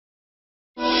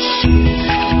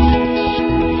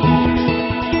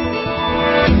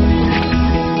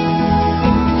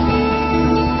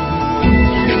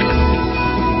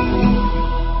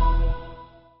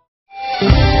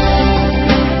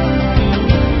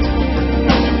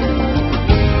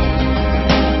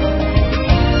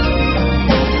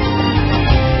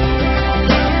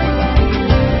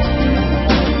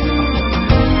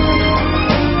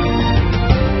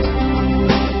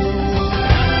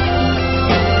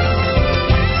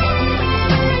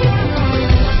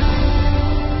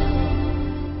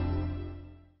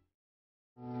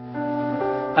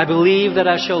I believe that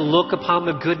I shall look upon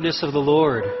the goodness of the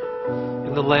Lord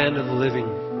in the land of the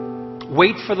living.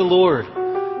 Wait for the Lord.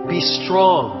 Be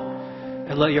strong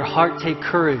and let your heart take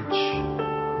courage.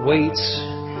 Wait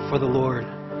for the Lord.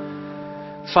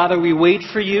 Father, we wait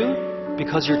for you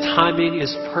because your timing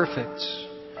is perfect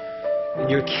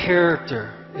and your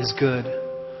character is good.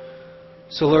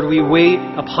 So Lord, we wait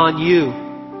upon you,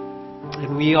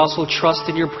 and we also trust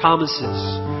in your promises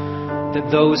that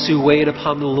those who wait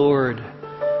upon the Lord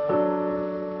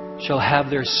shall have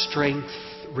their strength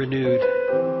renewed.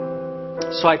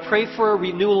 So I pray for a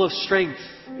renewal of strength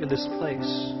in this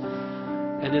place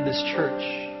and in this church,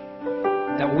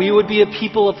 that we would be a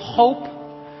people of hope,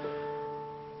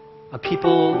 a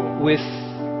people with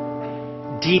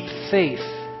deep faith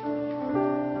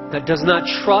that does not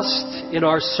trust in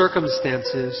our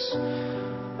circumstances,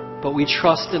 but we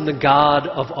trust in the God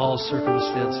of all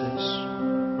circumstances.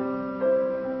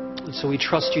 And so we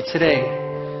trust you today.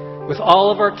 With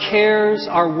all of our cares,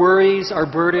 our worries, our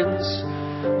burdens,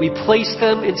 we place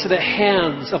them into the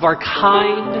hands of our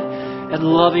kind and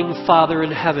loving Father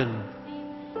in heaven,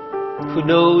 who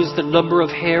knows the number of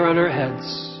hair on our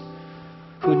heads,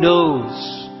 who knows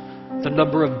the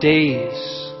number of days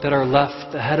that are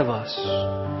left ahead of us.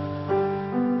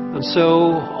 And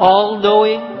so,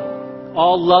 all-knowing,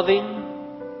 all-loving,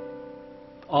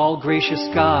 all-gracious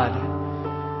God,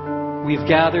 we've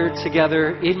gathered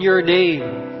together in your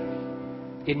name,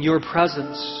 in your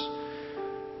presence,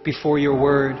 before your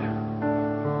word.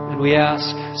 And we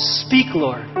ask, speak,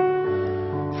 Lord,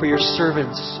 for your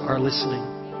servants are listening.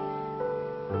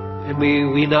 And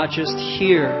we not just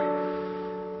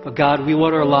hear, but God, we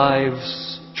want our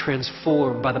lives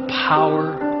transformed by the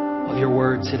power of your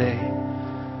word today.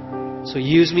 So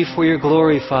use me for your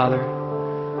glory, Father,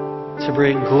 to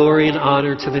bring glory and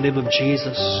honor to the name of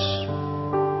Jesus,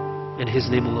 in his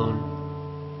name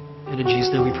alone. And in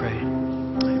Jesus' name we pray.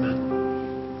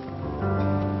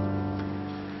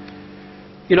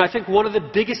 You know, I think one of the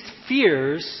biggest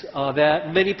fears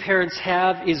that many parents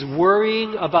have is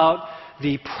worrying about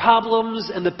the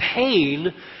problems and the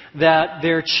pain that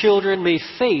their children may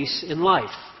face in life.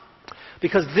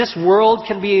 Because this world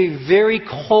can be a very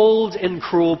cold and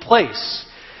cruel place.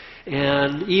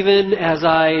 And even as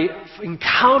I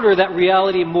encounter that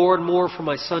reality more and more for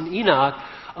my son Enoch,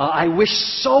 I wish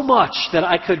so much that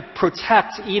I could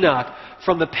protect Enoch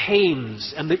from the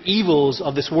pains and the evils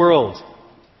of this world.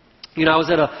 You know, I was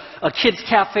at a kids'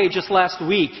 cafe just last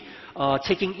week,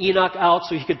 taking Enoch out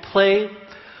so he could play.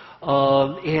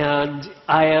 And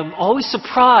I am always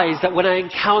surprised that when I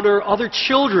encounter other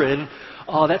children,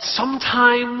 that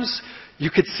sometimes you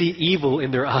could see evil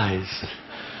in their eyes.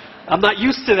 I'm not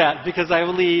used to that because I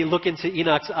only look into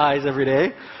Enoch's eyes every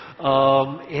day.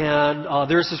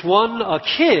 There's this one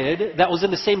kid that was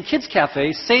in the same kids'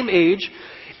 cafe, same age,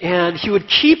 and he would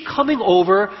keep coming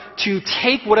over to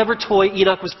take whatever toy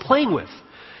Enoch was playing with.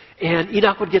 And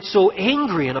Enoch would get so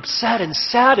angry and upset and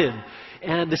saddened.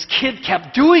 And this kid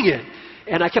kept doing it.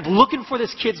 And I kept looking for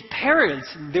this kid's parents,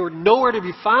 and they were nowhere to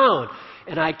be found.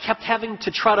 And I kept having to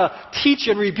try to teach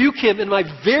and rebuke him in my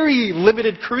very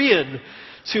limited Korean,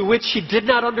 to which he did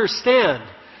not understand.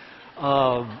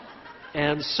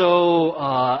 And so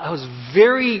I was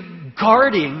very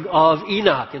guarding of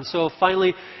Enoch. And so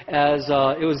finally, as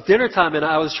it was dinner time and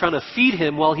I was trying to feed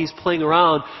him while he's playing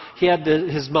around, he had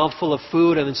his mouth full of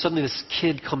food, and then suddenly this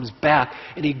kid comes back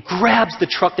and he grabs the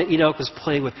truck that Enoch was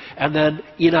playing with, and then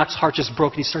Enoch's heart just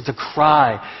broke and he started to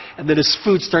cry, and then his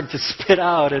food started to spit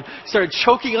out and started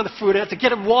choking on the food. I had to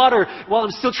get him water while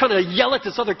I'm still trying to yell at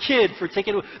this other kid for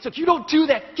taking it. So if you don't do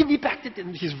that, give me back the...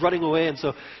 And he's running away, and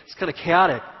so it's kind of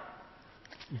chaotic.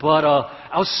 But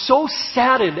I was so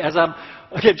saddened as I'm,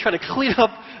 again, trying to clean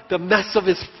up the mess of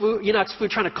his food, Enoch's food,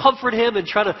 trying to comfort him and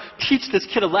trying to teach this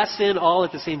kid a lesson all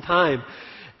at the same time.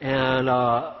 And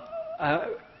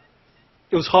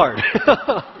it was hard.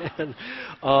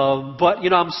 But, you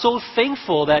know, I'm so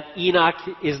thankful that Enoch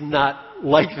is not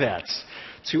like that.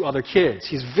 to other kids.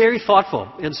 He's very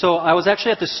thoughtful. And so I was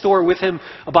actually at the store with him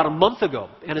about a month ago,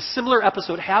 and a similar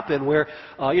episode happened where,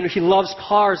 he loves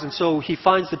cars, and so he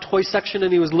finds the toy section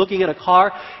and he was looking at a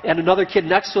car, and another kid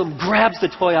next to him grabs the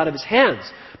toy out of his hands.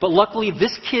 But luckily,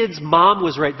 this kid's mom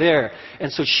was right there.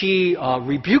 And so she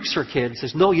rebukes her kid and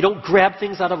says, no, you don't grab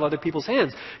things out of other people's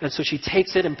hands. And so she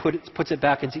takes it and puts it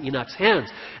back into Enoch's hands.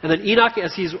 And then Enoch,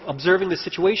 as he's observing the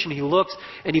situation, he looks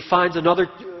and he finds another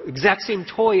exact same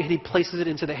toy and he places it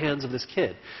into the hands of this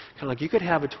kid. Kind of like, you could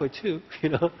have a toy too,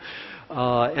 And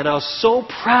I was so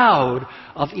proud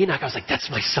of Enoch. I was like,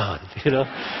 that's my son, And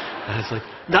it's like,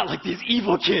 not like these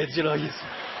evil kids, he's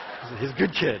a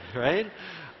good kid, right?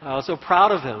 I was so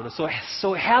proud of him, and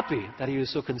so happy that he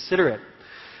was so considerate.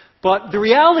 But the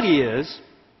reality is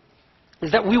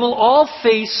that we will all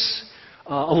face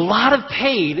a lot of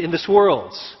pain in this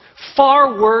world,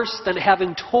 far worse than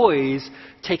having toys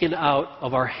taken out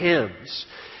of our hands.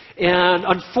 And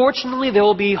unfortunately, there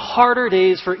will be harder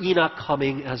days for Enoch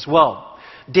coming as well.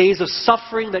 Days of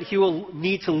suffering that he will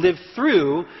need to live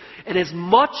through. And as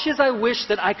much as I wish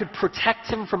that I could protect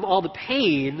him from all the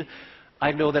pain,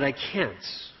 I know that I can't.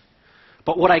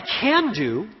 But what I can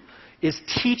do is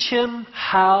teach him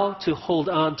how to hold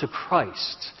on to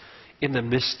Christ in the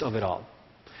midst of it all.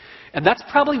 And that's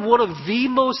probably one of the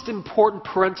most important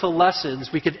parental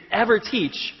lessons we could ever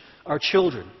teach our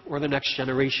children or the next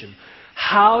generation.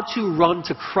 How to run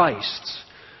to Christ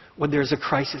when there's a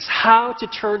crisis. How to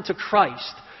turn to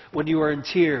Christ when you are in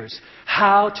tears.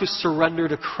 How to surrender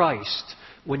to Christ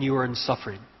when you are in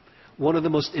suffering. One of the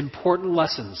most important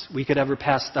lessons we could ever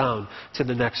pass down to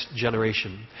the next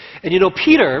generation. And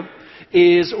Peter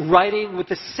is writing with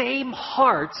the same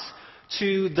heart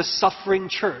to the suffering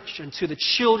church and to the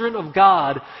children of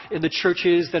God in the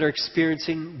churches that are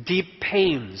experiencing deep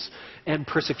pains and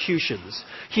persecutions.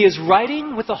 He is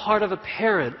writing with the heart of a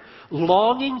parent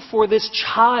longing for this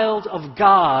child of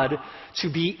God to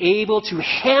be able to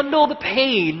handle the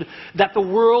pain that the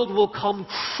world will come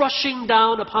crushing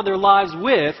down upon their lives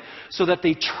with, so that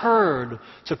they turn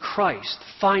to Christ,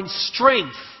 find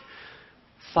strength,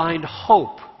 find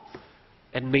hope,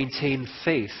 and maintain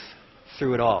faith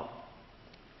through it all.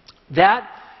 That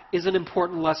is an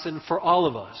important lesson for all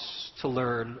of us to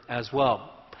learn as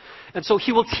well. And so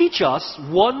he will teach us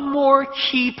one more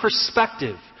key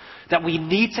perspective that we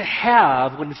need to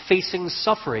have when facing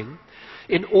suffering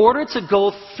in order to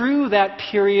go through that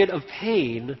period of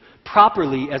pain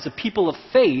properly as a people of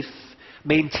faith,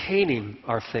 maintaining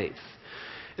our faith.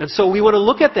 And so we want to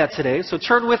look at that today. So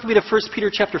turn with me to 1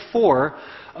 Peter chapter 4,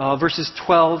 verses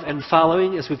 12 and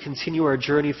following as we continue our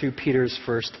journey through Peter's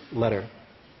first letter.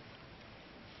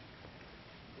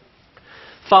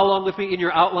 Follow along with me in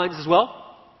your outlines as well.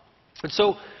 And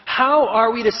so how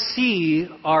are we to see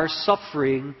our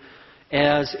suffering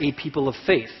as a people of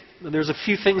faith? And there's a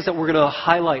few things that we're going to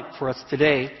highlight for us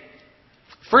today.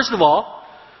 First of all,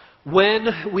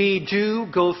 when we do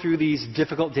go through these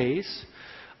difficult days,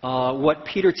 what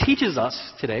Peter teaches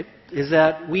us today is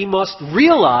that we must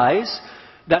realize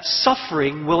that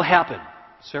suffering will happen.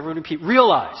 So everyone repeat,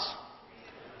 realize.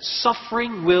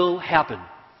 Suffering will happen.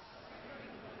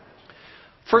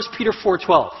 1 Peter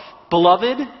 4:12.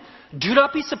 Beloved, do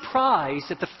not be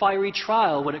surprised at the fiery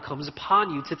trial when it comes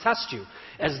upon you to test you,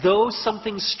 as though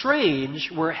something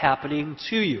strange were happening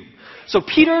to you. So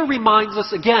Peter reminds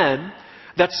us again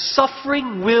that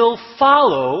suffering will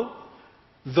follow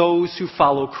those who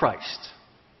follow Christ.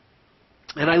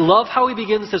 And I love how he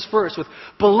begins this verse with,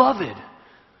 beloved,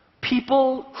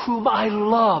 people whom I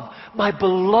love, my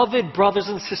beloved brothers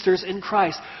and sisters in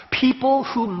Christ, people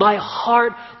whom my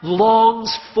heart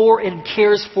longs for and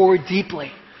cares for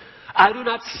deeply. I do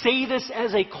not say this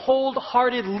as a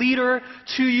cold-hearted leader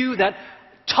to you that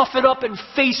toughen up and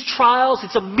face trials.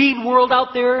 It's a mean world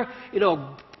out there.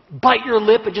 Bite your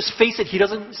lip and just face it. He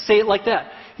doesn't say it like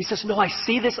that. He says, no, I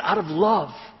say this out of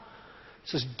love. He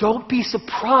says, don't be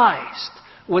surprised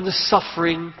when the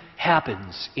suffering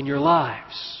happens in your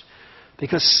lives.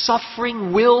 Because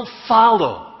suffering will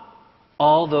follow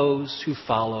all those who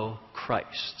follow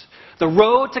Christ. The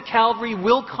road to Calvary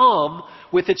will come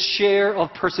with its share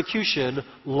of persecution,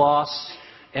 loss,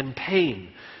 and pain.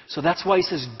 So that's why he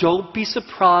says, don't be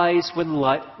surprised when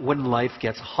life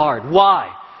gets hard.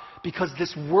 Why? Because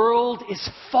this world is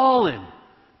fallen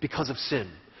because of sin.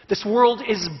 This world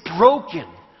is broken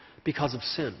because of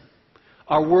sin.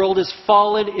 Our world is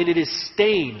fallen and it is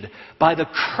stained by the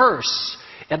curse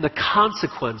and the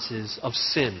consequences of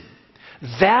sin.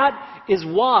 That is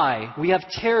why we have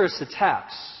terrorist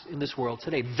attacks in this world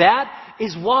today. That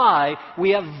is why we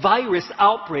have virus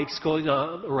outbreaks going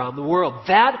on around the world.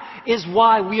 That is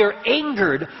why we are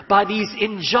angered by these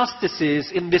injustices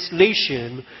in this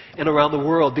nation and around the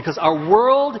world. Because our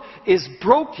world is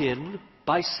broken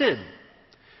by sin.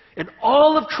 And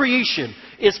all of creation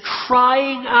is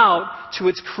crying out to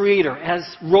its Creator.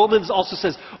 As Romans also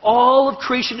says, all of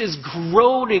creation is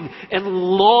groaning and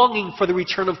longing for the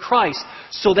return of Christ,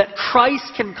 so that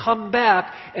Christ can come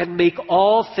back and make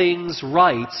all things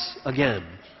right again.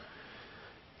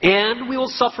 And we will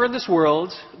suffer in this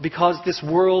world because this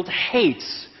world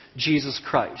hates Jesus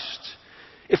Christ.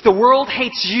 If the world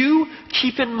hates you,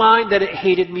 keep in mind that it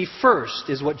hated me first,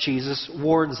 is what Jesus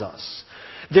warns us.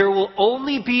 There will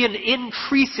only be an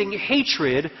increasing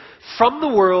hatred from the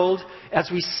world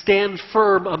as we stand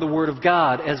firm on the Word of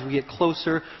God, as we get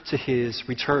closer to His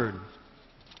return.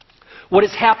 What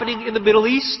is happening in the Middle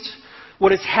East,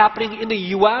 what is happening in the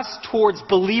U.S. towards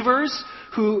believers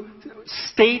who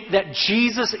state that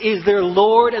Jesus is their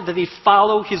Lord and that they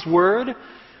follow His Word,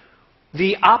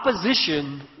 the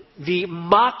opposition, the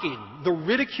mocking, the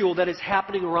ridicule that is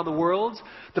happening around the world,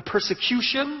 the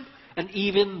persecution, and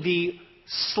even the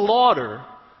slaughter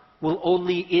will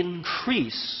only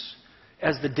increase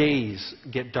as the days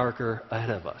get darker ahead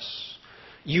of us.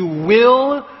 You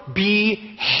will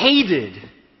be hated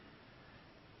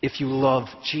if you love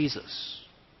Jesus.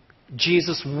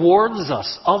 Jesus warns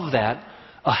us of that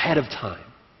ahead of time.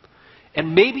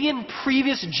 And maybe in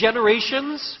previous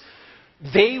generations,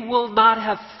 they will not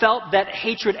have felt that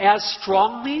hatred as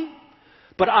strongly,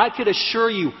 but I could assure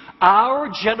you, our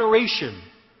generation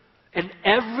and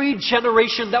every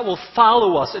generation that will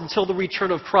follow us until the return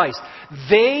of Christ,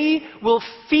 they will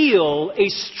feel a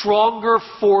stronger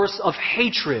force of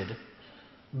hatred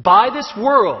by this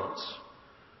world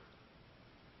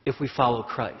if we follow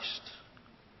Christ.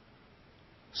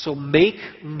 So make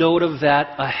note of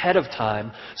that ahead of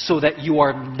time so that you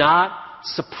are not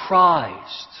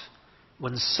surprised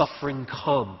when suffering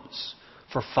comes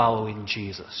for following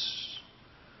Jesus.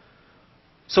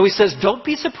 So he says, don't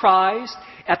be surprised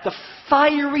at the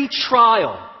fiery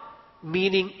trial,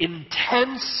 meaning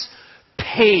intense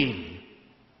pain.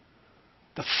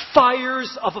 The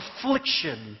fires of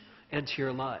affliction enter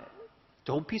your life.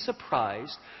 Don't be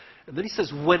surprised. And then he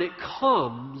says, when it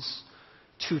comes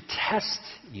to test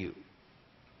you.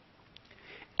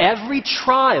 Every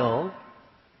trial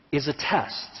is a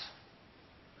test.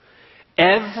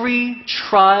 Every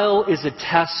trial is a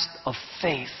test of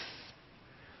faith.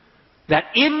 That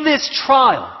in this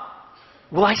trial,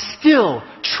 will I still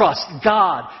trust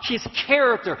God, His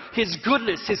character, His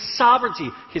goodness, His sovereignty,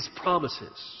 His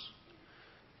promises?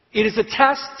 It is a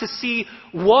test to see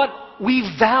what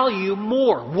we value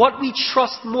more, what we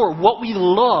trust more, what we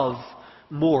love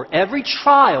more. Every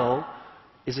trial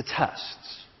is a test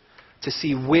to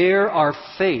see where our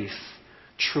faith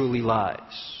truly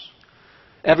lies.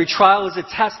 Every trial is a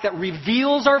test that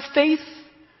reveals our faith,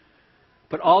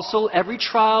 but also every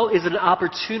trial is an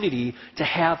opportunity to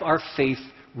have our faith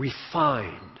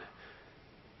refined.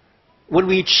 When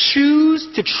we choose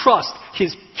to trust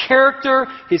His character,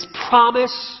 His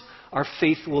promise, our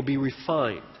faith will be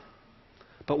refined.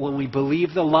 But when we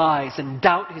believe the lies and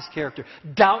doubt His character,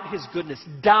 doubt His goodness,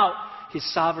 doubt His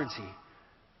sovereignty,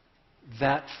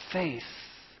 that faith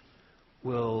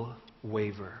will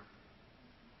waver.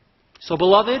 So,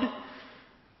 beloved,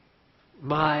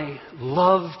 my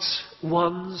loved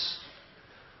ones,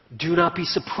 do not be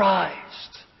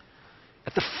surprised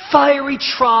at the fiery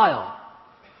trial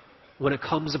when it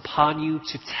comes upon you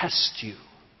to test you,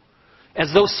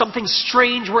 as though something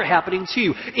strange were happening to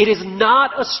you. It is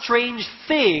not a strange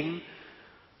thing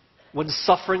when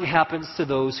suffering happens to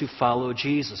those who follow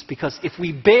Jesus, because if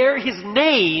we bear His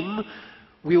name,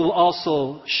 we will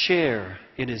also share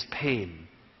in His pain.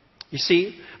 You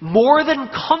see, more than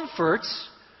comfort,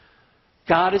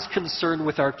 God is concerned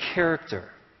with our character.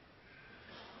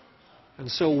 And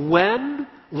so when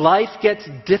life gets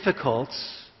difficult,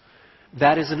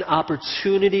 that is an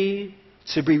opportunity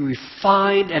to be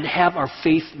refined and have our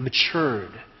faith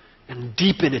matured and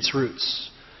deepen its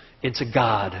roots into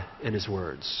God and His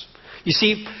words. You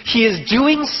see, He is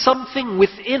doing something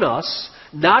within us,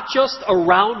 not just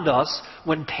around us,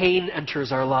 when pain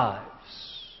enters our lives.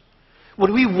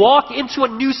 When we walk into a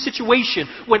new situation,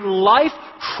 when life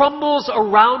crumbles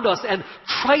around us and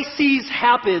crises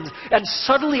happen and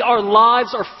suddenly our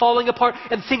lives are falling apart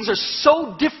and things are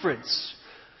so different,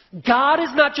 God is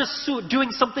not just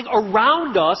doing something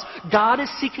around us, God is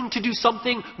seeking to do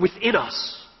something within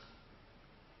us.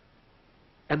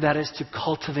 And that is to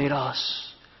cultivate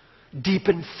us,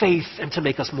 deepen faith, and to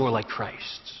make us more like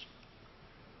Christ.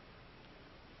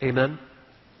 Amen?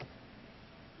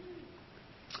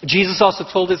 Jesus also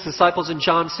told his disciples in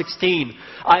John 16,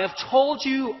 I have told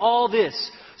you all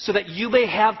this so that you may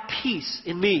have peace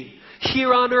in me.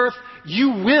 Here on earth you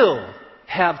will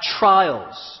have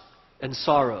trials and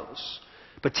sorrows.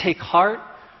 But take heart,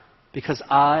 because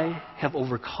I have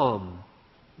overcome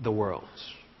the world.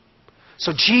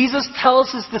 So Jesus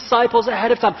tells his disciples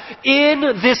ahead of time, in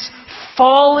this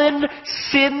fallen,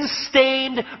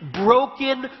 sin-stained,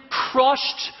 broken,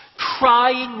 crushed,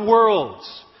 crying world,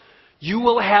 you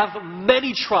will have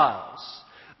many trials,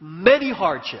 many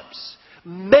hardships,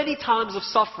 many times of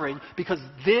suffering, because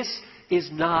this is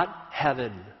not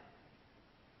heaven.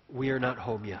 We are not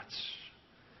home yet.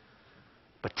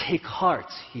 But take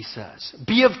heart, he says.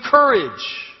 Be of courage,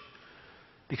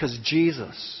 because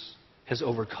Jesus has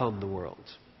overcome the world.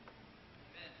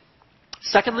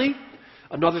 Secondly,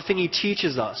 another thing he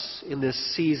teaches us in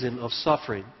this season of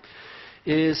suffering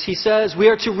is he says we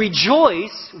are to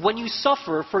rejoice when you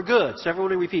suffer for good. So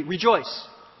everyone repeat, rejoice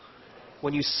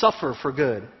when you suffer for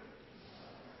good.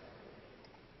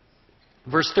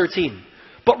 Verse 13,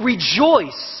 but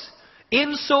rejoice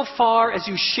insofar as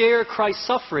you share Christ's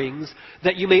sufferings,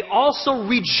 that you may also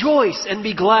rejoice and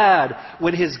be glad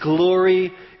when his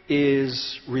glory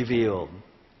is revealed.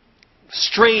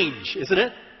 Strange, isn't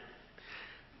it?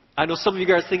 I know some of you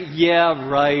guys think, yeah,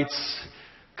 right.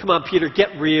 Come on, Peter,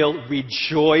 get real.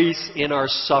 Rejoice in our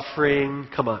suffering.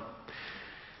 Come on.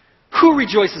 Who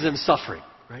rejoices in suffering,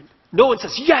 right? No one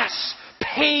says, yes,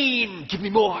 pain, give me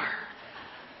more.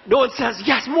 No one says,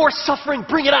 yes, more suffering,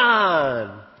 bring it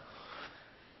on.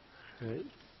 Right?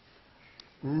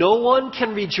 No one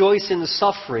can rejoice in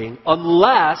suffering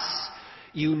unless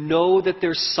you know that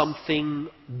there's something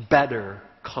better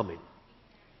coming.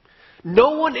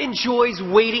 No one enjoys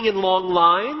waiting in long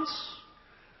lines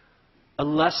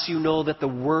unless you know that the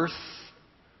wait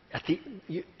at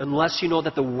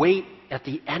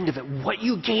the end of it, what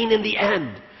you gain in the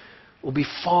end, will be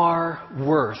far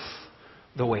worth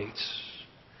the wait.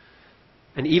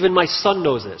 And even my son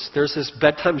knows this. There's this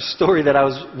bedtime story that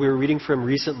we were reading from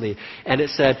recently, and it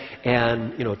said,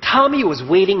 Tommy was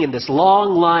waiting in this long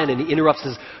line, and he interrupts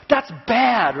and says, that's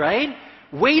bad, right?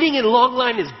 Waiting in long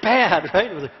line is bad, right?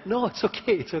 I was like, no, it's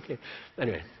okay, it's okay.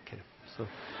 Anyway, okay.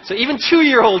 So even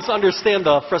 2-year-olds understand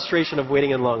the frustration of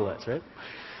waiting in long lines, right?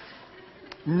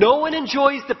 No one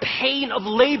enjoys the pain of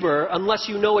labor unless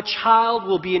you know a child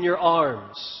will be in your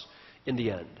arms in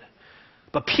the end.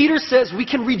 But Peter says we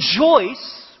can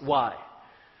rejoice. Why?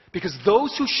 Because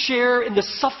those who share in the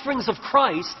sufferings of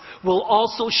Christ will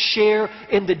also share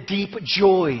in the deep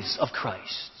joys of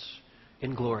Christ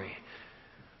in glory.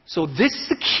 So this is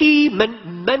the key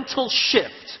mental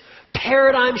shift,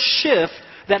 paradigm shift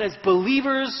that as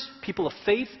believers, people of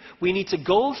faith, we need to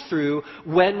go through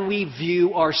when we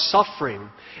view our suffering.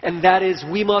 And that is,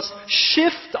 we must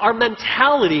shift our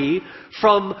mentality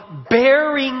from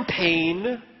bearing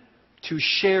pain to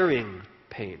sharing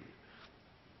pain.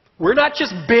 We're not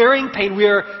just bearing pain, we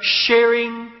are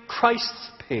sharing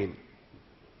Christ's pain.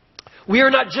 We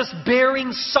are not just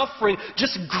bearing suffering,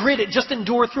 just grit it, just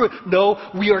endure through it.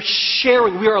 No, we are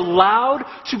sharing. We are allowed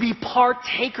to be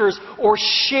partakers or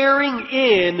sharing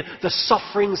in the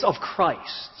sufferings of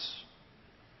Christ.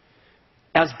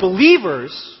 As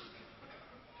believers,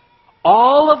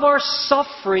 all of our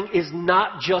suffering is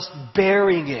not just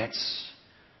bearing it.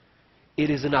 It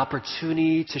is an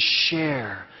opportunity to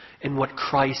share in what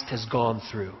Christ has gone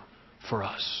through for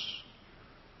us.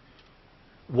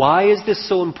 Why is this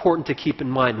so important to keep in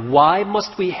mind? Why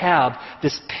must we have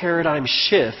this paradigm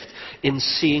shift in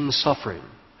seeing suffering?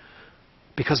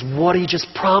 Because what he just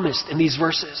promised in these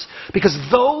verses. Because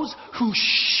those who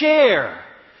share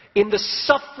in the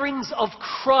sufferings of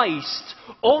Christ,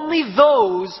 only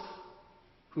those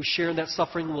who share in that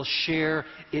suffering will share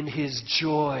in his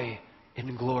joy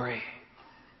and glory.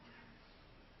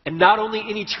 And not only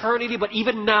in eternity, but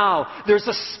even now, there's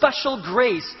a special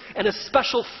grace and a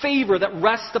special favor that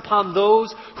rests upon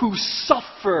those who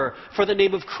suffer for the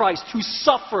name of Christ, who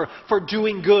suffer for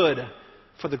doing good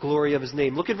for the glory of his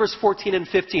name. Look at verse 14 and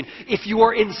 15. If you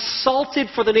are insulted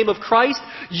for the name of Christ,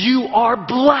 you are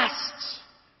blessed.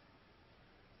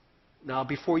 Now,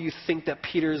 before you think that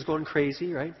Peter is going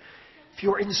crazy, right? If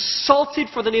you are insulted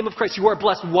for the name of Christ, you are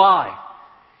blessed. Why?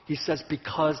 He says,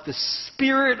 because the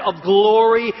Spirit of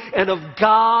glory and of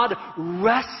God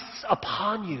rests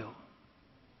upon you.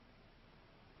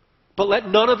 But let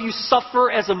none of you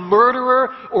suffer as a murderer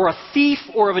or a thief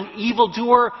or of an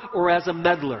evildoer or as a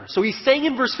meddler. So he's saying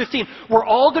in verse 15, we're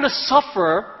all going to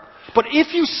suffer, but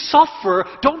if you suffer,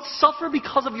 don't suffer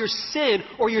because of your sin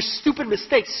or your stupid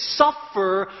mistakes.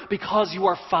 Suffer because you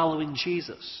are following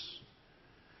Jesus.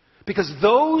 Because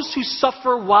those who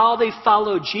suffer while they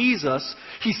follow Jesus,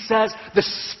 he says, the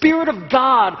Spirit of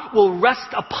God will rest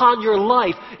upon your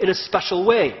life in a special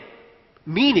way.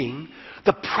 Meaning,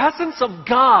 the presence of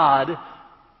God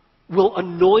will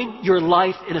anoint your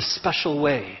life in a special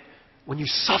way when you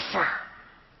suffer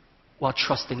while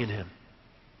trusting in Him.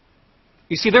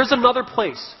 You see, there's another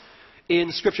place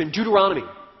in Scripture, in Deuteronomy,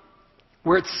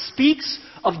 where it speaks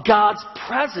of God's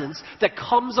presence that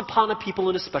comes upon a people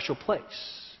in a special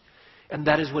place. And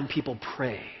that is when people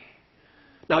pray.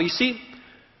 Now, you see,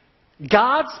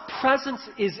 God's presence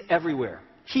is everywhere.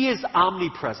 He is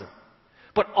omnipresent.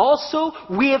 But also,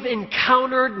 we have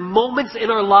encountered moments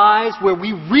in our lives where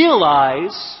we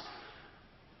realize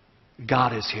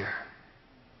God is here.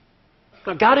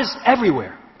 Now, God is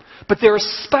everywhere. But there are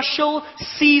special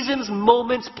seasons,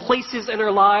 moments, places in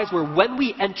our lives where when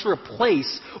we enter a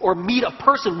place or meet a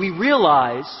person, we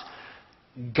realize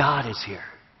God is here.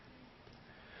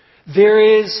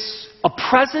 There is a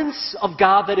presence of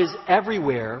God that is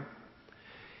everywhere,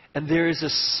 and there is a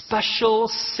special,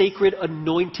 sacred,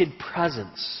 anointed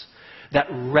presence that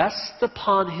rests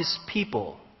upon His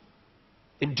people.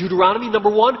 In Deuteronomy, number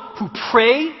 1, who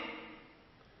pray,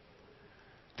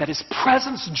 that His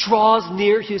presence draws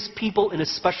near His people in a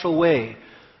special way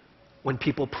when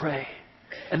people pray.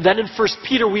 And then in 1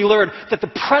 Peter we learn that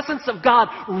the presence of God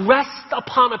rests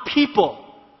upon a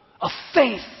people of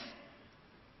faith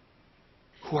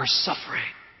who are suffering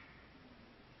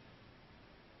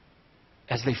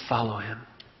as they follow Him.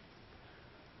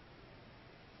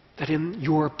 That in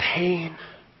your pain,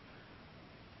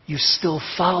 you still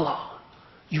follow,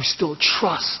 you still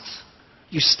trust,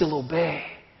 you still obey.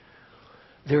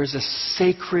 There is a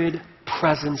sacred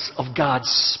presence of God's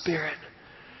Spirit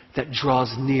that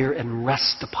draws near and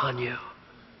rests upon you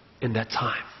in that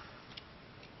time.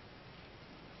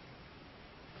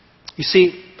 You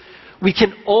see, we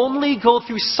can only go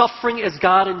through suffering as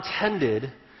God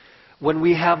intended when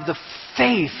we have the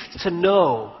faith to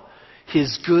know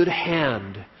His good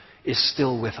hand is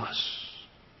still with us.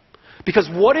 Because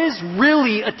what is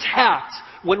really attacked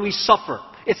when we suffer?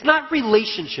 It's not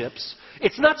relationships.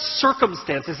 It's not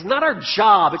circumstances. It's not our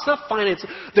job. It's not finance.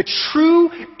 The true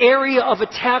area of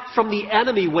attack from the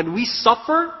enemy when we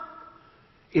suffer,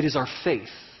 it is our faith.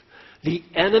 The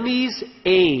enemy's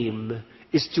aim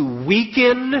is to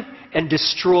weaken and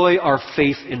destroy our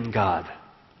faith in God.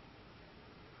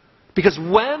 Because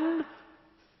when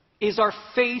is our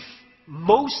faith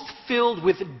most filled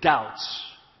with doubts?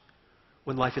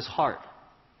 When life is hard.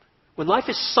 When life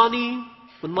is sunny,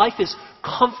 when life is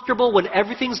comfortable, when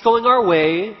everything's going our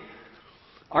way,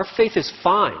 our faith is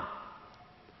fine.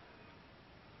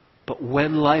 But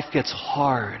when life gets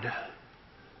hard,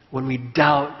 when we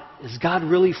doubt, is God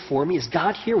really for me? Is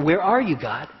God here? Where are you,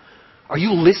 God? Are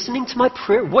you listening to my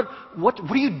prayer? What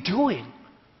are you doing?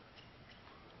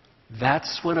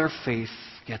 That's when our faith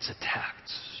gets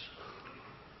attacked.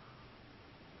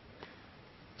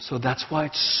 So that's why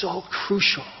it's so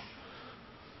crucial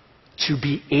to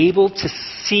be able to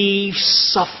see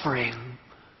suffering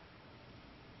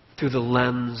through the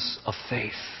lens of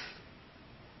faith.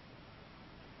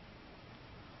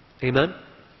 Amen?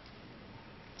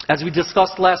 As we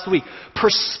discussed last week,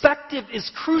 perspective is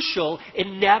crucial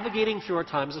in navigating through our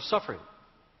times of suffering.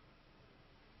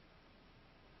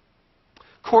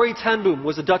 Corrie ten Boom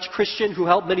was a Dutch Christian who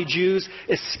helped many Jews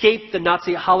escape the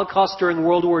Nazi Holocaust during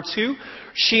World War II.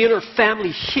 She and her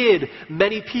family hid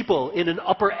many people in an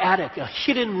upper attic, a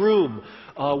hidden room,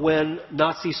 when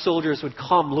Nazi soldiers would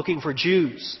come looking for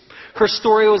Jews. Her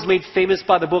story was made famous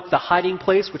by the book The Hiding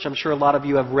Place, which I'm sure a lot of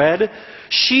you have read.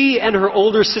 She and her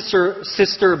older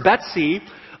sister Betsy,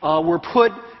 were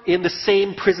put in the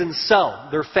same prison cell.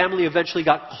 Their family eventually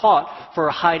got caught for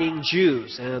hiding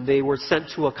Jews, and they were sent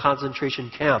to a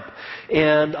concentration camp.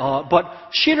 But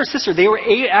she and her sister, they were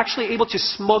actually able to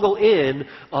smuggle in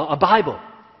a Bible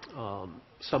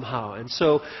somehow. And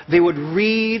so they would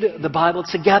read the Bible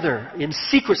together in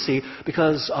secrecy,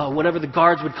 because whenever the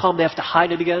guards would come, they have to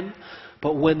hide it again.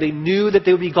 But when they knew that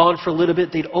they would be gone for a little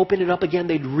bit, they'd open it up again,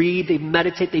 they'd read, they'd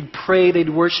meditate, they'd pray, they'd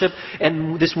worship.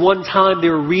 And this one time they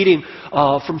were reading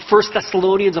from 1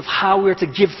 Thessalonians of how we are to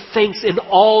give thanks in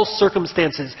all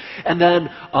circumstances. And then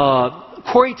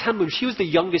Corrie ten Boom, she was the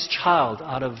youngest child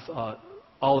out of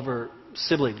all of her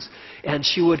siblings. And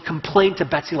she would complain to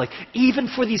Betsy, like, even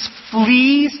for these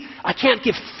fleas, I can't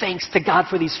give thanks to God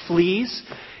for these fleas.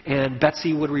 And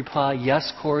Betsy would reply,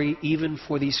 yes, Corrie, even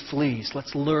for these fleas,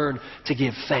 let's learn to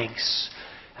give thanks.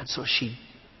 And so she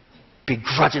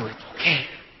begrudgingly, okay,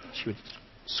 she would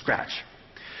scratch.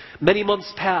 Many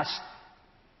months passed,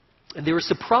 and they were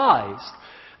surprised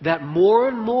that more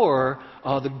and more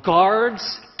the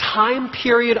guards' time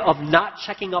period of not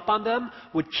checking up on them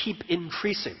would keep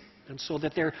increasing. And so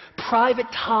that their private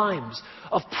times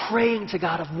of praying to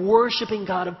God, of worshiping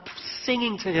God, of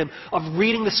singing to Him, of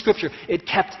reading the Scripture, it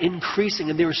kept increasing.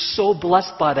 And they were so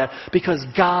blessed by that because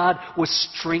God was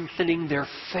strengthening their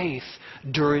faith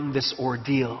during this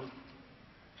ordeal.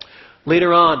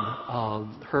 Later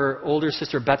on, her older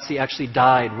sister Betsy actually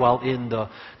died while in the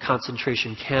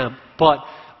concentration camp. But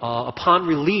upon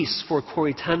release for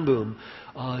Corrie ten Boom,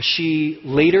 she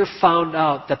later found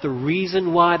out that the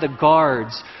reason why the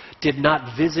guards did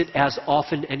not visit as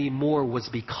often anymore was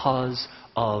because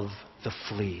of the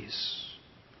fleas.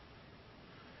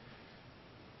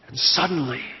 And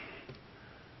suddenly,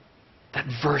 that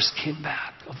verse came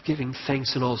back of giving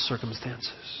thanks in all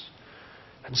circumstances.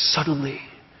 And suddenly,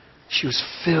 she was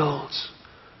filled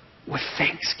with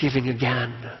thanksgiving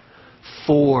again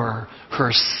for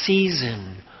her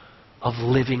season of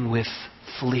living with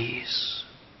fleas.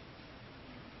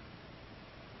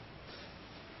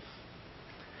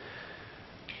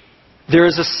 There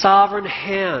is a sovereign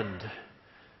hand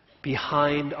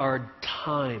behind our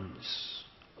times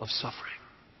of suffering.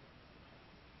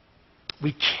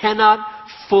 We cannot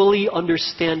fully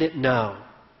understand it now.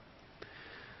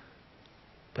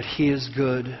 But He is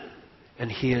good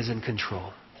and He is in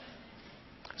control.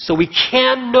 So we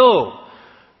can know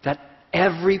that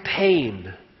every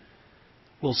pain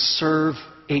will serve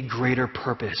a greater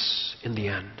purpose in the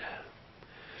end.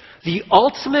 The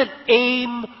ultimate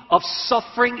aim of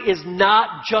suffering is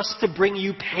not just to bring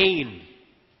you pain.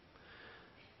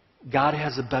 God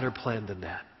has a better plan than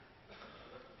that.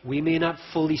 We may not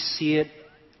fully see it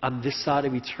on this side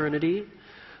of eternity,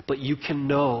 but you can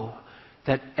know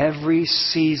that every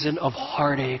season of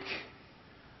heartache,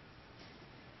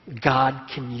 God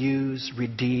can use,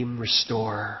 redeem,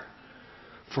 restore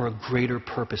for a greater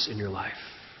purpose in your life.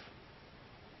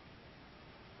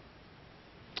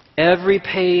 Every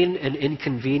pain and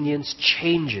inconvenience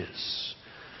changes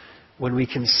when we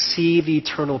can see the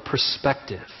eternal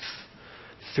perspective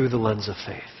through the lens of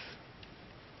faith.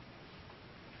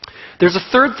 There's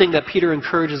a third thing that Peter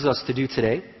encourages us to do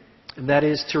today, and that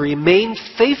is to remain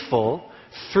faithful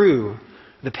through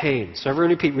the pain. So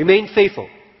everyone repeat, remain faithful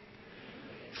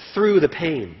through the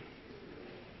pain.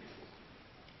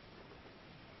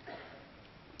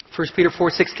 1 Peter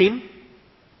 4:16.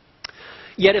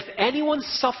 Yet if anyone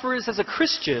suffers as a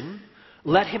Christian,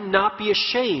 let him not be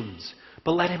ashamed,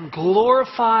 but let him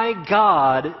glorify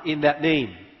God in that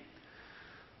name.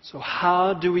 So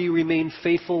how do we remain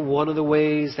faithful? One of the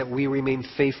ways that we remain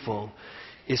faithful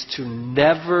is to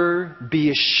never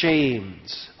be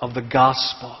ashamed of the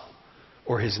gospel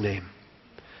or His name.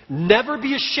 Never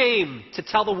be ashamed to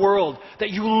tell the world that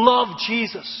you love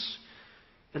Jesus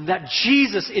and that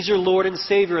Jesus is your Lord and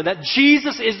Savior, and that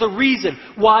Jesus is the reason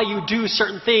why you do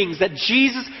certain things, that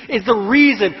Jesus is the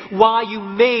reason why you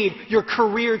made your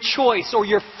career choice or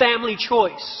your family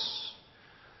choice.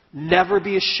 Never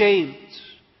be ashamed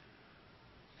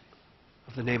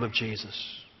of the name of Jesus.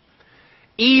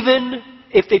 Even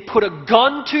if they put a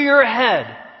gun to your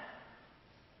head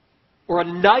or a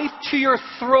knife to your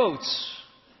throat,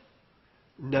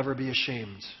 never be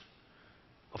ashamed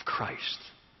of Christ.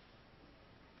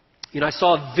 You know, I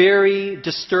saw a very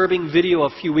disturbing video a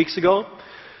few weeks ago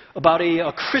about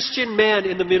a Christian man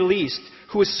in the Middle East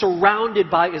who was surrounded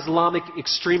by Islamic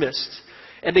extremists.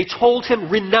 And they told him,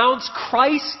 renounce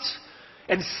Christ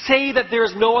and say that there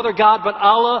is no other God but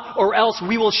Allah, or else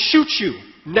we will shoot you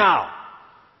now.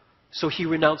 So he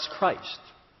renounced Christ.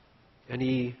 And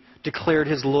he declared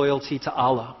his loyalty to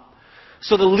Allah.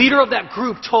 So the leader of that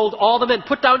group told all the men,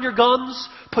 put down your guns,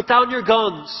 put down your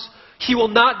guns. He will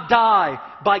not die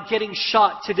by getting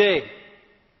shot today.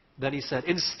 Then he said,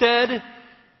 instead,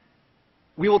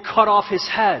 we will cut off his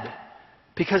head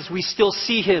because we still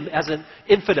see him as an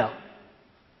infidel.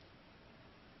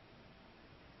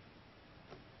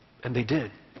 And they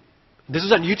did. This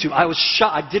was on YouTube. I was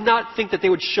shocked. I did not think that they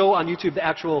would show on YouTube the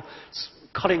actual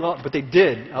cutting off, but they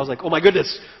did. I was like, oh my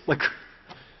goodness. But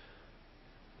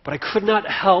I could not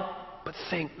help but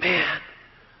think, man,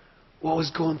 what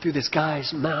was going through this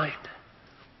guy's mind?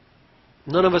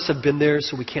 None of us have been there,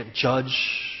 so we can't judge.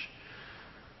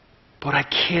 But I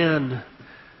can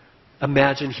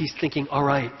imagine he's thinking, all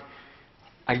right,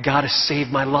 I got to save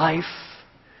my life.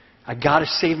 I got to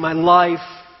save my life.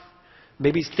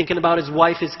 Maybe he's thinking about his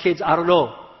wife, his kids. I don't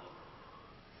know.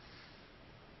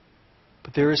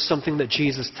 But there is something that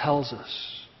Jesus tells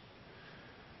us.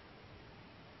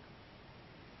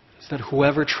 It's that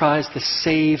whoever tries to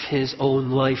save his own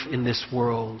life in this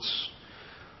world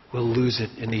will lose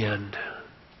it in the end.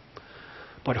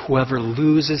 But whoever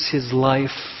loses his life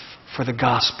for the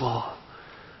gospel,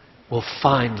 will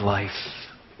find life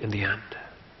in the end.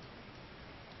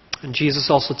 And Jesus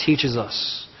also teaches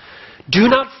us, do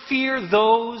not fear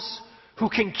those who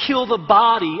can kill the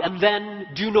body and then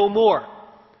do no more.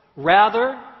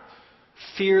 Rather,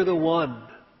 fear the one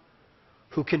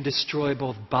who can destroy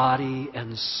both body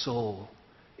and soul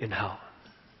in hell.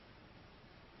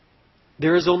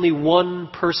 There is only one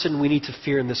person we need to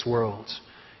fear in this world,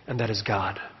 and that is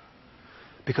God.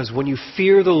 Because when you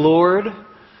fear the Lord,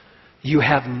 you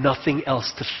have nothing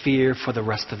else to fear for the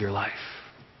rest of your life.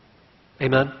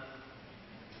 Amen?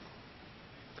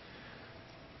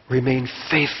 Remain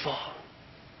faithful.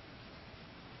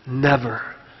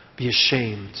 Never be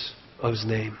ashamed of His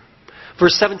name.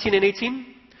 Verse 17 and 18.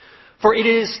 For it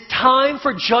is time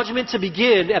for judgment to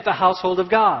begin at the household of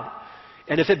God.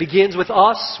 And if it begins with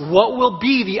us, what will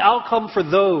be the outcome for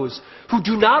those who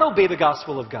do not obey the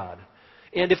gospel of God?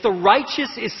 And if the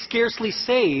righteous is scarcely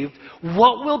saved,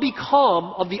 what will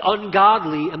become of the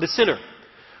ungodly and the sinner?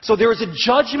 So there is a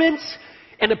judgment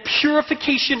and a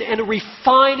purification and a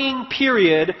refining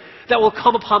period that will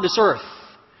come upon this earth.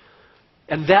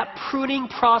 And that pruning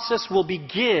process will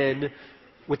begin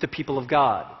with the people of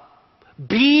God.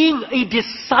 Being a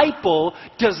disciple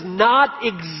does not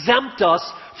exempt us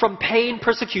from pain,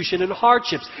 persecution, and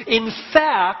hardships. In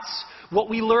fact, what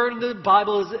we learn in the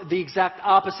Bible is the exact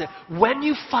opposite. When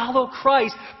you follow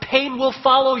Christ, pain will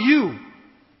follow you.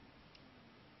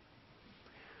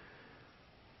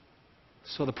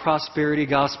 So the prosperity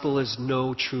gospel is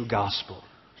no true gospel.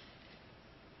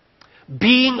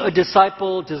 Being a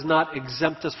disciple does not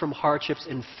exempt us from hardships.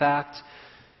 In fact,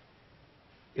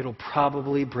 it'll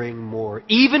probably bring more.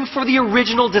 Even for the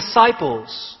original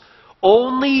disciples,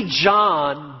 only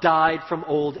John died from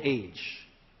old age.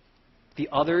 The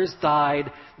others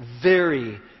died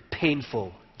very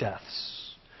painful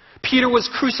deaths. Peter was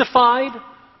crucified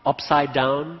upside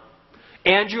down.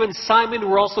 Andrew and Simon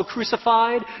were also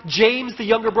crucified. James, the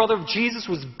younger brother of Jesus,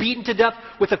 was beaten to death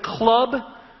with a club.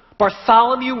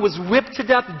 Bartholomew was whipped to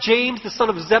death. James, the son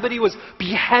of Zebedee, was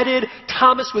beheaded.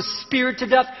 Thomas was speared to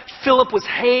death. Philip was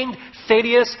hanged.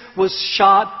 Thaddeus was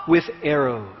shot with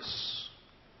arrows.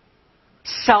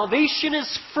 Salvation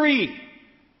is free,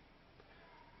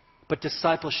 but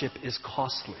discipleship is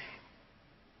costly.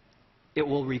 It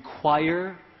will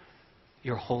require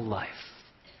your whole life.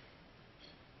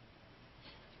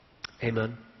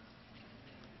 Amen.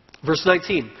 Verse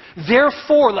 19.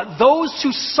 Therefore, let those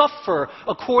who suffer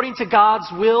according to God's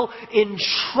will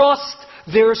entrust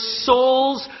their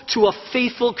souls to a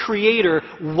faithful Creator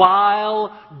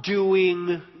while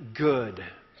doing good.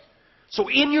 So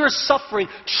in your suffering,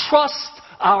 trust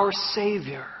our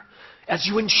Savior as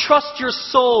you entrust your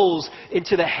souls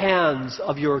into the hands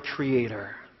of your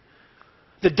Creator.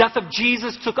 The death of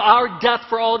Jesus took our death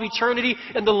for all of eternity,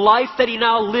 and the life that He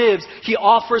now lives, He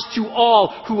offers to all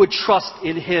who would trust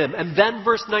in Him. And then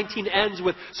verse 19 ends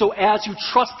with, so as you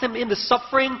trust Him in the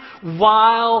suffering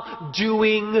while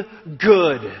doing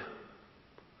good.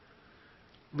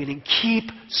 Meaning keep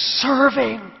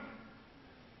serving,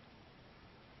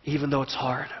 even though it's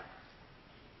hard.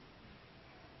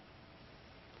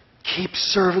 Keep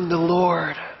serving the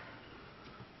Lord,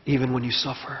 even when you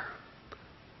suffer.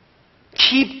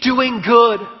 Keep doing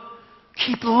good.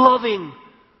 Keep loving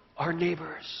our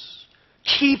neighbors.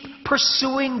 Keep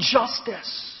pursuing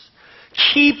justice.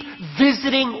 Keep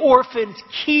visiting orphans.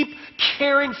 Keep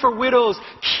caring for widows.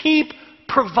 Keep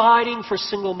providing for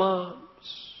single moms.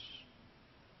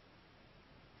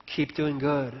 Keep doing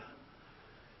good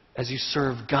as you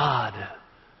serve God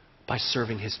by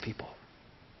serving His people.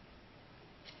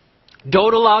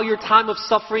 Don't allow your time of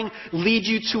suffering lead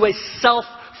you to a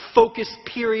self-focused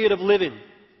period of living.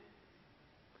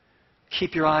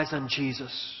 Keep your eyes on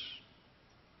Jesus.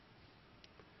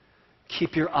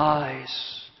 Keep your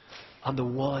eyes on the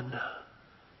one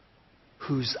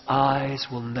whose eyes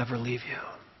will never leave you.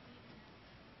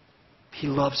 He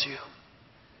loves you.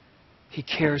 He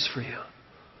cares for you.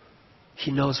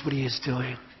 He knows what He is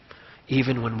doing,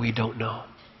 even when we don't know.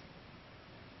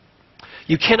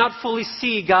 You cannot fully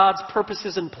see God's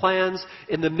purposes and plans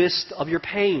in the midst of your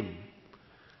pain.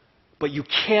 But you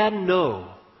can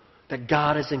know that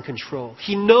God is in control.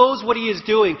 He knows what He is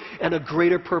doing, and a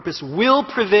greater purpose will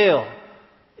prevail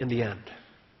in the end.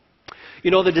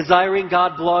 You know, the Desiring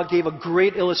God blog gave a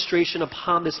great illustration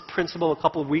upon this principle a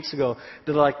couple of weeks ago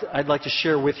that I'd like to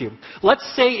share with you.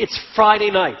 Let's say it's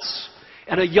Friday nights,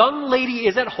 and a young lady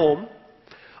is at home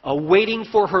waiting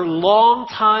for her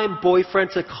longtime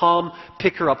boyfriend to come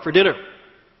pick her up for dinner.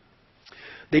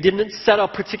 They didn't set a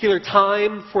particular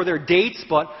time for their dates,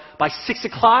 but by 6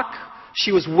 o'clock,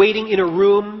 she was waiting in her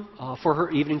room for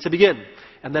her evening to begin.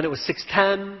 And then it was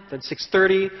 6:10, then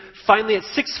 6:30. Finally at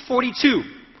 6:42,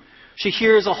 she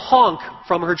hears a honk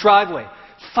from her driveway.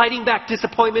 Fighting back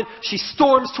disappointment, she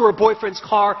storms to her boyfriend's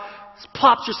car,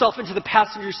 plops herself into the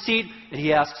passenger seat, and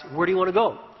he asks, "Where do you want to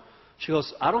go?" She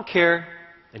goes, "I don't care."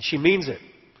 And she means it.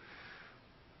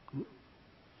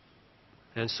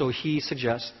 And so he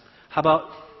suggests, how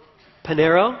about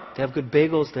Panera? They have good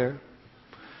bagels there.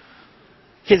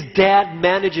 His dad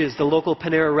manages the local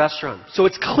Panera restaurant. So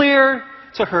it's clear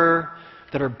to her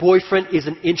that her boyfriend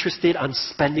isn't interested in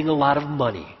spending a lot of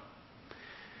money.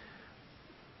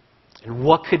 And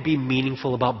what could be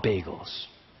meaningful about bagels?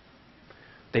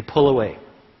 They pull away.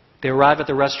 They arrive at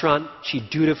the restaurant. She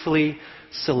dutifully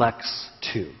selects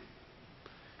two.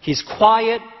 He's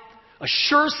quiet, a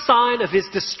sure sign of his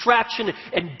distraction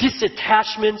and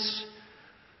disattachment.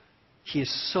 He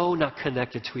is so not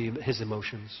connected to his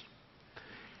emotions.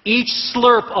 Each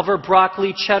slurp of her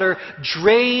broccoli cheddar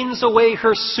drains away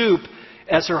her soup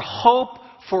as her hope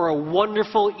for a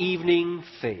wonderful evening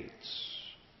fades.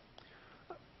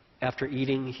 After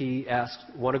eating, he asks,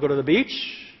 "Want to go to the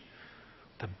beach?"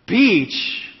 The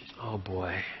beach? Oh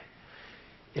boy.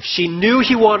 If she knew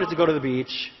he wanted to go to the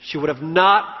beach, she would have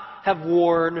not have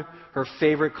worn her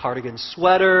favorite cardigan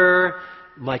sweater.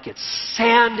 Might get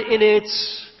sand in it.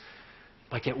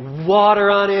 Might get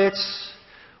water on it.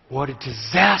 What a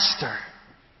disaster.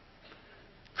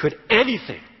 Could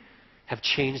anything have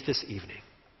changed this evening?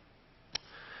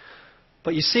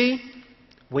 But you see,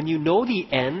 when you know the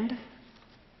end,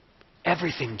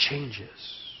 everything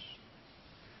changes.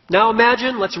 Now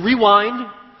imagine, let's rewind.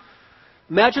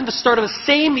 Imagine the start of the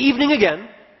same evening again,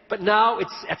 but now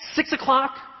it's at 6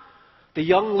 o'clock. The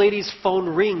young lady's phone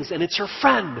rings, and it's her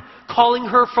friend calling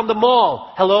her from the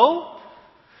mall. "Hello?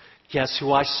 Guess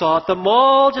who I saw at the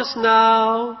mall just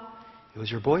now? It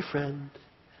was your boyfriend.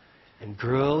 And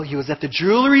girl, he was at the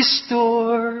jewelry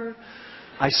store.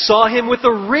 I saw him with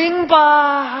a ring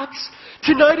box.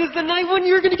 Tonight is the night when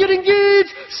you're going to get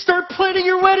engaged. Start planning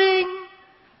your wedding."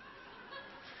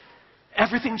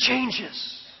 Everything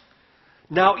changes.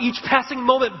 Now each passing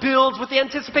moment builds with the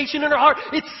anticipation in her heart.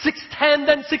 It's 6:10,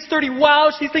 then 6:30. Wow,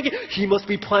 she's thinking, he must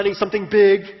be planning something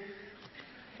big.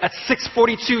 At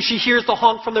 6:42, she hears the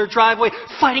honk from their driveway.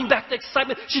 Fighting back the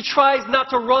excitement, she tries not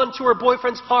to run to her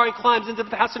boyfriend's car and climbs into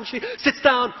the passenger seat. Sits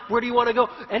down. "Where do you want to go?"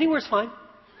 "Anywhere's fine."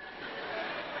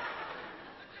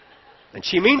 And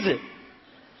she means it.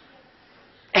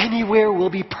 Anywhere will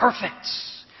be perfect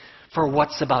for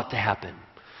what's about to happen.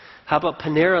 How about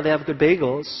Panera? They have good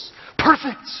bagels.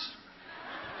 Perfect.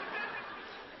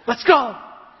 Let's go.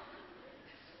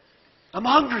 I'm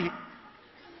hungry.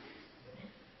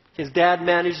 His dad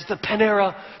manages the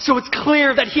Panera, so it's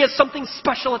clear that he has something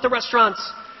special at the restaurant.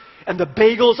 And the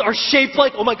bagels are shaped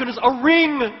like, oh my goodness, a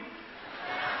ring.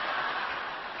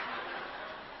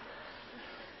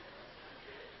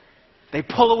 They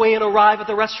pull away and arrive at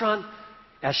the restaurant.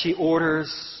 As she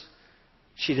orders,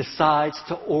 she decides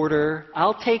to order,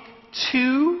 "I'll take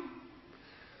 2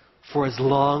 for as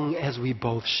long as we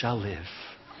both shall live."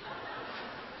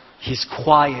 He's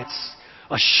quiet,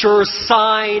 a sure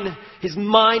sign. His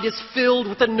mind is filled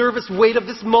with the nervous weight of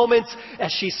this moment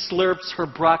as she slurps her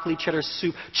broccoli cheddar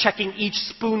soup, checking each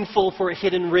spoonful for a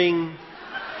hidden ring.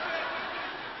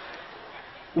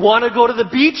 "Want to go to the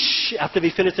beach?" After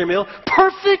they finish their meal.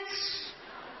 "Perfect!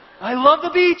 I love the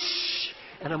beach.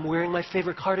 And I'm wearing my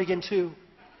favorite cardigan too.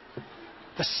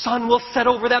 The sun will set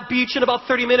over that beach in about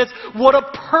 30 minutes. What a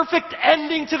perfect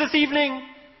ending to this evening."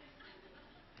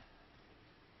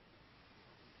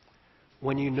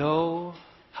 When you know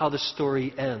how the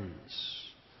story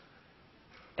ends,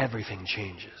 everything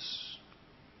changes.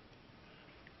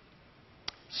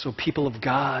 So people of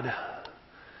God,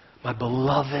 my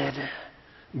beloved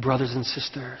brothers and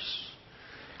sisters,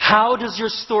 how does your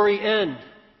story end?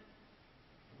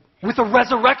 With a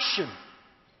resurrection.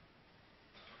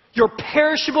 Your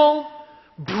perishable,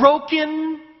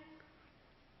 broken,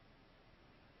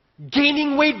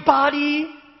 gaining weight body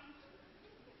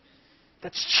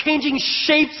that's changing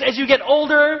shapes as you get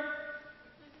older.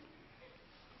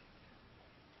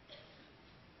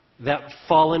 That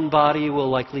fallen body will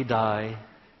likely die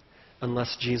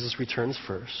unless Jesus returns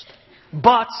first.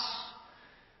 But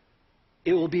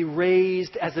it will be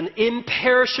raised as an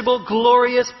imperishable,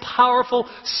 glorious, powerful,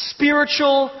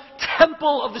 spiritual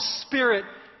temple of the Spirit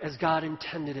as God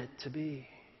intended it to be.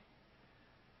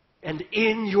 And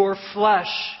in your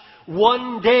flesh,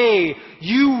 one day,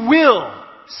 you will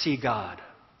see God.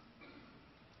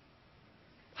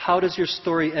 How does your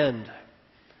story end?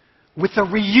 With a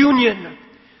reunion.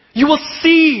 You will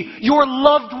see your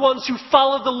loved ones who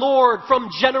followed the Lord from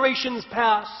generations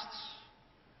past.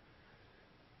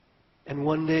 And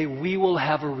one day we will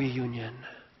have a reunion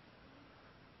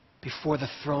before the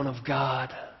throne of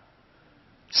God,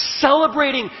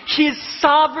 celebrating His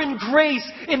sovereign grace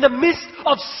in the midst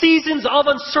of seasons of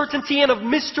uncertainty and of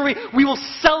mystery. We will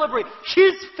celebrate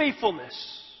His faithfulness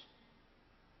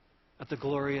at the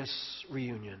glorious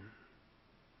reunion.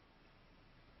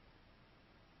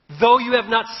 Though you have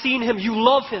not seen Him, you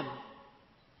love Him.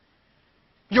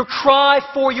 Your cry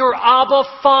for your Abba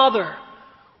Father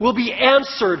will be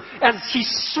answered as He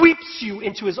sweeps you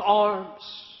into His arms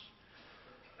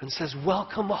and says,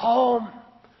 "Welcome home,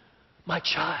 my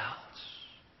child.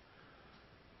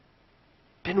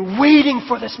 Been waiting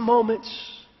for this moment.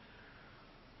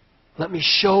 Let me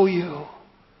show you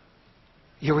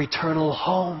your eternal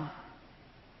home.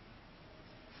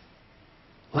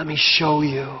 Let me show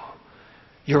you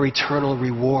your eternal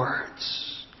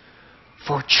rewards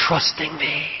for trusting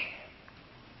me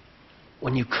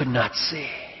when you could not see."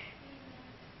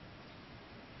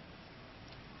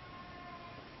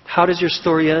 How does your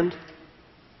story end?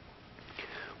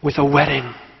 With a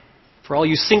wedding. For all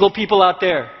you single people out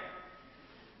there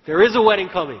is a wedding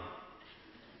coming.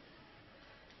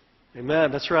 Amen,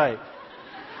 that's right.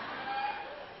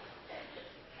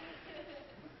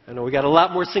 I know we got a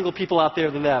lot more single people out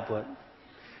there than that, but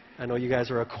I know you guys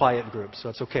are a quiet group, so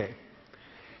it's okay.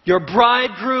 Your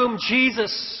bridegroom,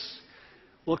 Jesus,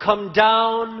 will come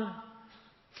down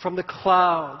from the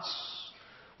clouds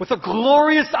with a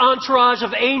glorious entourage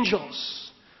of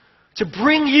angels to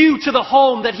bring you to the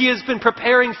home that He has been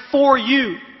preparing for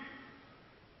you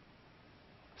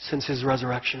since His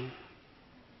resurrection.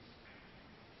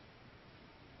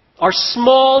 Our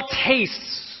small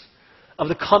tastes of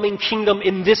the coming kingdom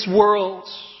in this world,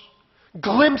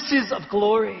 glimpses of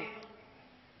glory,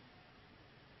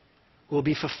 will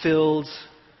be fulfilled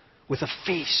with a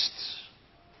feast,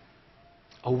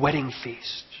 a wedding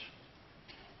feast.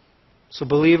 So,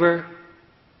 believer,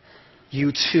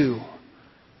 you too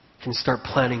can start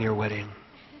planning your wedding.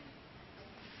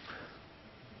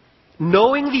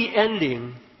 Knowing the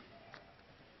ending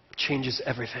changes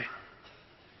everything.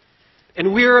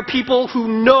 And we're a people who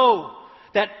know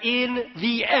that in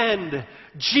the end,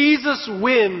 Jesus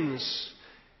wins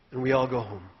and we all go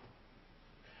home.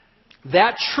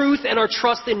 That truth and our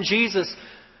trust in Jesus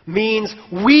means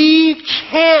we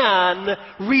can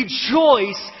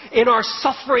rejoice in our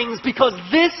sufferings, because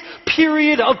this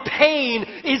period of pain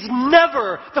is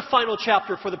never the final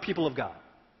chapter for the people of God.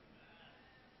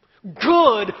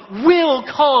 Good will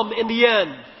come in the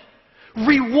end.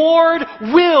 Reward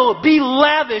will be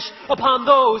lavished upon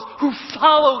those who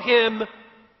follow Him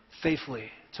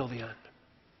faithfully till the end.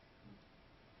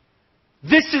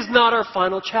 This is not our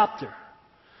final chapter.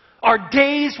 Our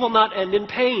days will not end in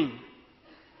pain.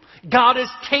 God is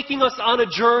taking us on a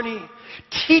journey,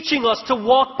 teaching us to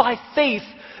walk by faith,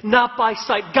 not by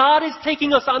sight. God is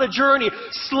taking us on a journey,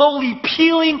 slowly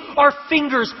peeling our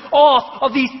fingers off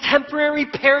of these temporary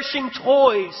perishing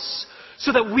toys,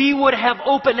 so that we would have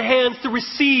open hands to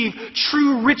receive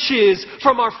true riches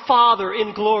from our Father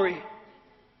in glory.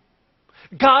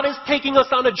 God is taking us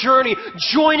on a journey,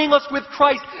 joining us with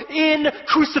Christ in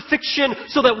crucifixion,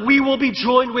 so that we will be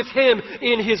joined with Him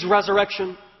in His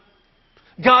resurrection.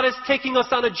 God is taking us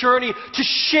on a journey to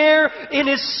share in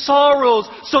His sorrows,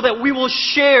 so that we will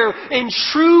share in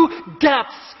true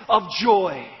depths of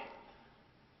joy.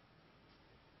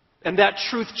 And that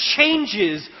truth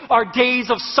changes our days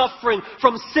of suffering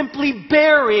from simply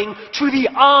bearing to the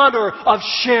honor of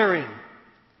sharing.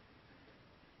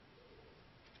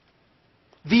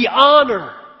 The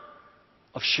honor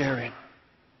of sharing.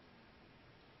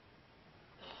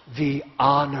 The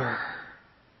honor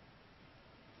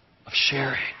of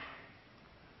sharing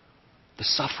the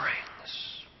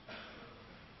sufferings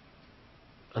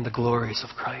and the glories of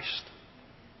Christ.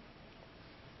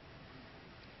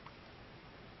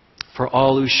 For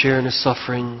all who share in His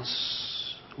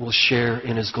sufferings will share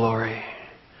in His glory.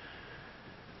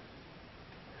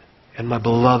 And my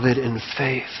beloved in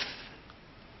faith,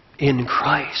 in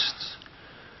Christ,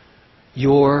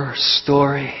 your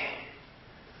story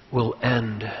will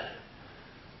end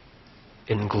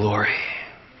in glory.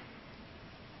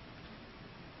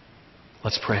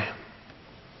 Let's pray.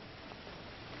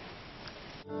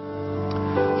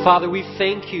 Father, we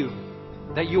thank You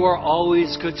that You are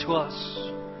always good to us.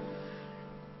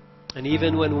 And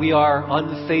even when we are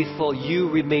unfaithful, You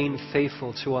remain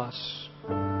faithful to us.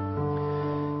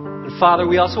 And Father,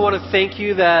 we also want to thank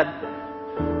You that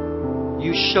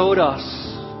You showed us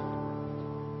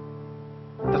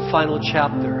the final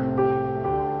chapter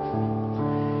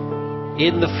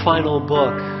in the final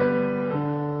book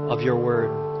of Your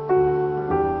Word.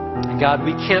 And God,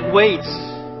 we can't wait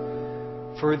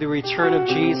for the return of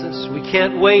Jesus. We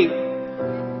can't wait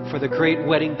for the great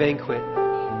wedding banquet.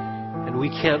 And we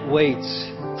can't wait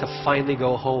to finally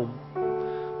go home.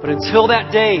 But until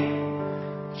that day,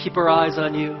 keep our eyes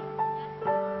on you.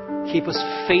 Keep us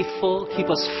faithful. Keep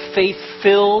us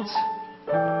faith-filled.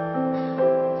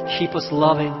 Keep us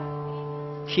loving.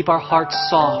 Keep our hearts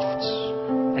soft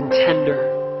and tender.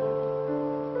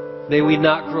 May we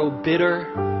not grow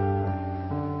bitter.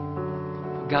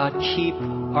 God, keep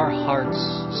our hearts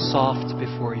soft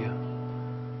before you.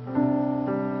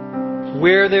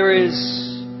 Where there is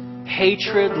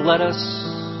hatred, let us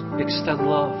extend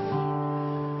love.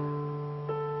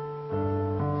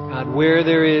 God, where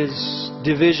there is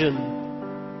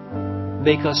division,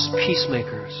 make us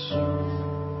peacemakers.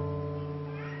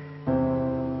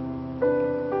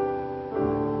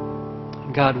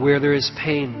 God, where there is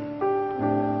pain,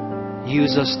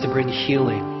 use us to bring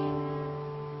healing.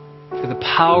 Through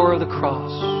the power of the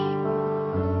cross,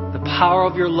 the power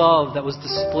of your love that was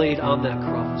displayed on that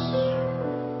cross,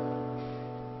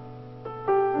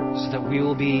 so that we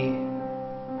will be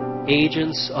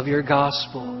agents of your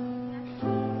gospel,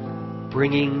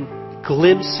 bringing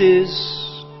glimpses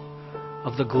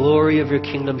of the glory of your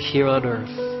kingdom here on earth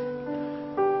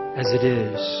as it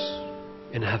is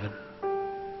in heaven.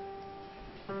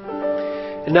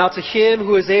 And now to Him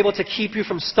who is able to keep you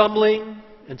from stumbling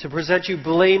and to present you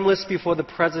blameless before the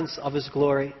presence of His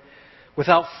glory,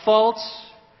 without fault,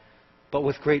 but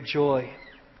with great joy.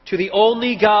 To the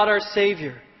only God our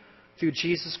Savior, through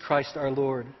Jesus Christ our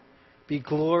Lord, be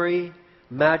glory,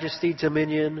 majesty,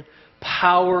 dominion,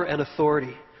 power, and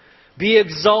authority. Be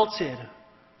exalted,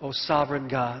 O sovereign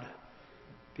God,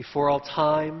 before all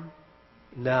time,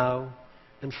 now,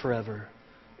 and forever.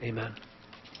 Amen.